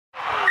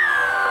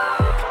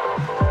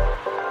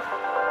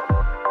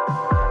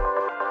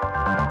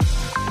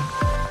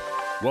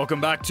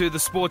Welcome back to the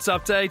Sports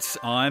Update.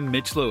 I'm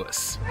Mitch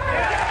Lewis.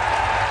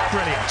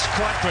 Brilliant,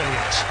 quite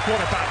brilliant. What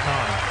a back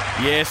nine.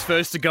 Yes,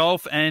 first to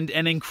golf and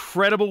an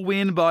incredible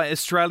win by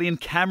Australian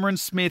Cameron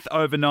Smith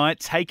overnight,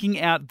 taking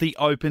out the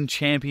Open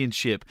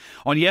Championship.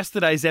 On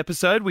yesterday's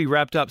episode, we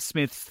wrapped up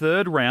Smith's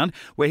third round,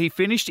 where he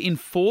finished in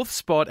fourth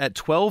spot at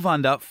 12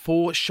 under,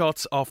 4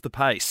 shots off the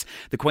pace.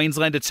 The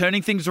Queenslander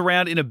turning things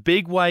around in a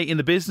big way in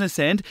the business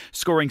end,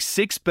 scoring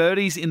 6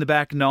 birdies in the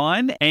back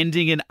 9,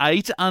 ending an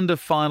 8 under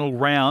final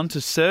round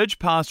to surge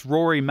past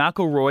Rory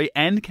McIlroy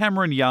and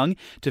Cameron Young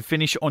to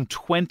finish on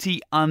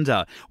 20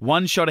 under.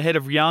 1 shot ahead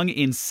of Young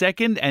in second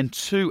and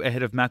 2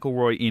 ahead of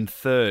McIlroy in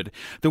third.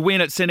 The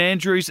win at St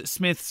Andrews,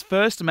 Smith's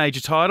first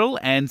major title,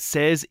 and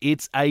says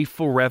it's a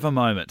forever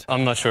moment.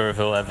 I'm not sure if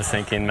it'll ever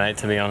sink in, mate,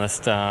 to be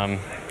honest.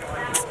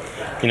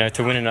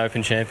 To win an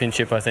Open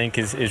Championship, I think,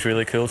 is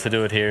really cool. To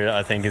do it here,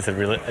 I think, is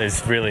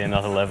really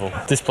another level.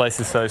 This place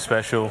is so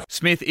special.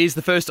 Smith is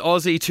the first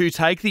Aussie to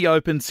take the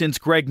Open since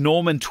Greg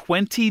Norman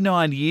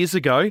 29 years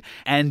ago,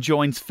 and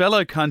joins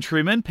fellow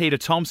countrymen Peter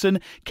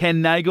Thompson,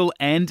 Ken Nagle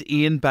and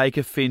Ian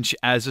Baker Finch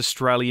as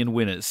Australian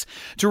winners.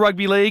 To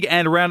rugby league,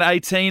 and round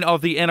 18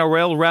 of the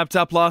NRL wrapped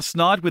up last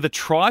night with a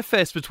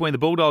tri-fest between the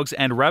Bulldogs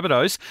and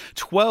Rabbitohs.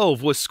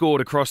 12 was scored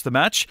across the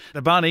match.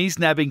 The Bunnies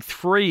nabbing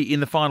 3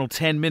 in the final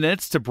 10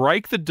 minutes to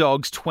break the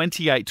Dogs'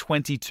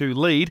 28-22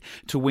 lead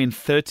to win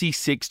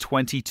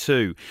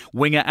 36-22.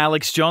 Winger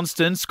Alex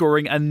Johnston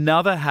scoring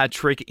another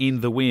hat-trick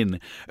in the win.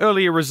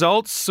 Earlier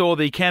results saw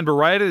the Canberra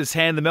Raiders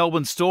hand the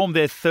Melbourne Storm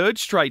their third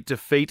straight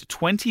defeat,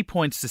 20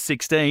 points to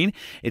 16.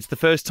 It's the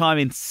first time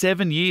in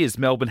 7 years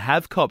Melbourne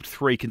have copped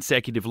 3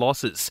 consecutive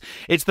losses.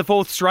 It's the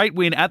 4th straight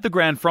win at the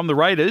ground from the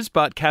Raiders,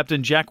 but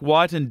captain Jack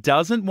Whiten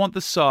doesn't want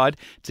the side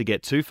to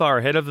get too far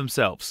ahead of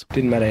themselves.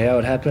 Didn't matter how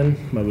it happened,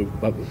 but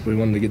we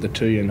wanted to get the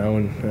 2,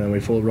 and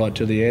we fought right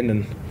to the end,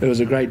 and it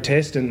was a great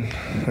test, and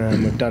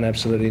we've done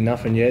absolutely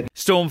nothing yet.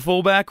 Storm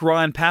fullback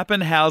Ryan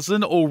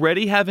Pappenhausen,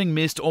 already having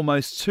missed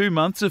almost 2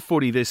 months of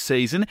footy this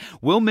season,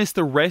 will miss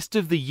the rest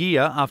of the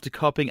year after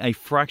copping a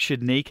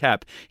fractured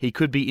kneecap. He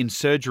could be in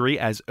surgery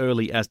as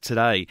early as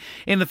today.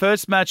 In the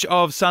first match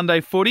of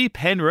Sunday footy,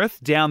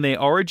 Penrith, down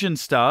their Origin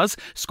stars,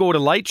 scored a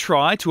late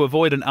try to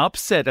avoid an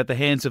upset at the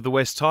hands of the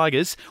West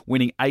Tigers,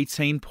 winning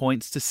 18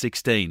 points to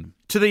 16.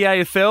 To the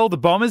AFL, the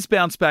Bombers'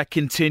 bounce back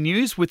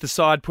continues, with the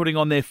side putting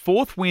on their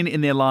 4th win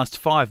in their last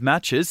 5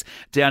 matches,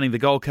 downing the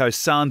Gold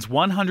Coast Suns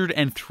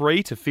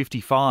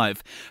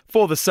 103-55.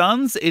 For the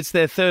Suns, it's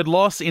their 3rd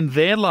loss in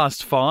their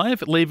last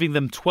 5, leaving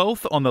them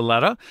 12th on the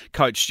ladder.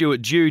 Coach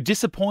Stuart Dew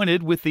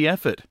disappointed with the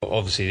effort.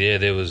 Obviously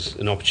there was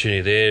an opportunity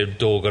there,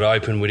 door got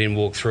open, we didn't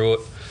walk through it.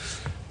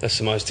 That's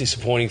the most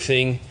disappointing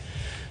thing.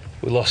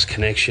 We lost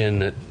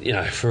connection.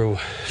 For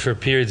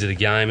periods of the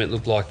game, it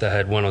looked like they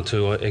had 1 or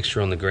 2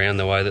 extra on the ground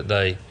the way that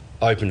they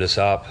opened us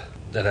up.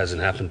 That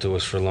hasn't happened to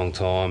us for a long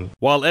time.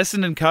 While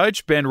Essendon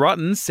coach Ben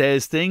Rutten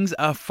says things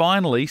are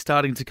finally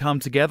starting to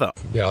come together.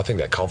 Yeah, I think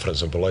that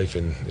confidence and belief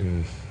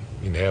in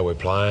how we're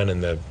playing,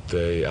 and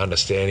the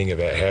understanding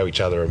about how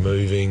each other are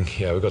moving.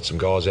 We've got some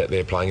guys out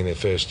there playing in their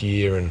first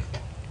year, and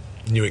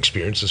new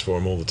experiences for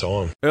them all the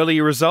time.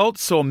 Earlier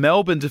results saw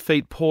Melbourne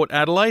defeat Port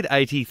Adelaide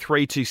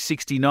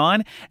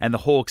 83-69 and the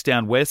Hawks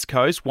down West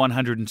Coast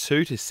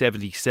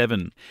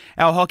 102-77.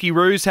 Our Hockey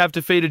Roos have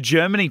defeated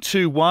Germany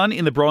 2-1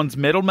 in the bronze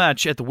medal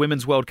match at the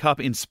Women's World Cup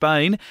in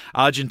Spain.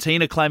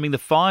 Argentina claiming the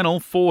final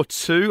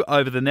 4-2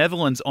 over the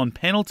Netherlands on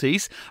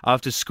penalties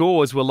after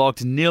scores were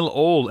locked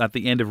 0-0 at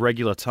the end of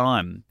regular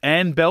time.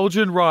 And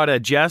Belgian rider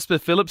Jasper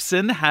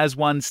Philipsen has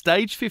won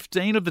stage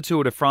 15 of the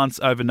Tour de France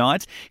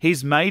overnight,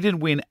 his maiden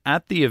win at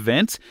the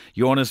event.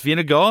 Jonas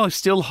Vingegaard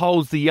still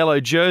holds the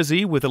yellow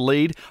jersey with a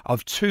lead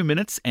of 2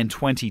 minutes and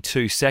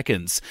 22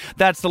 seconds.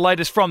 That's the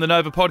latest from the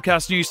Nova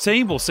Podcast News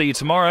team. We'll see you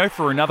tomorrow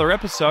for another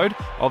episode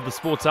of the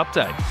Sports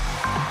Update.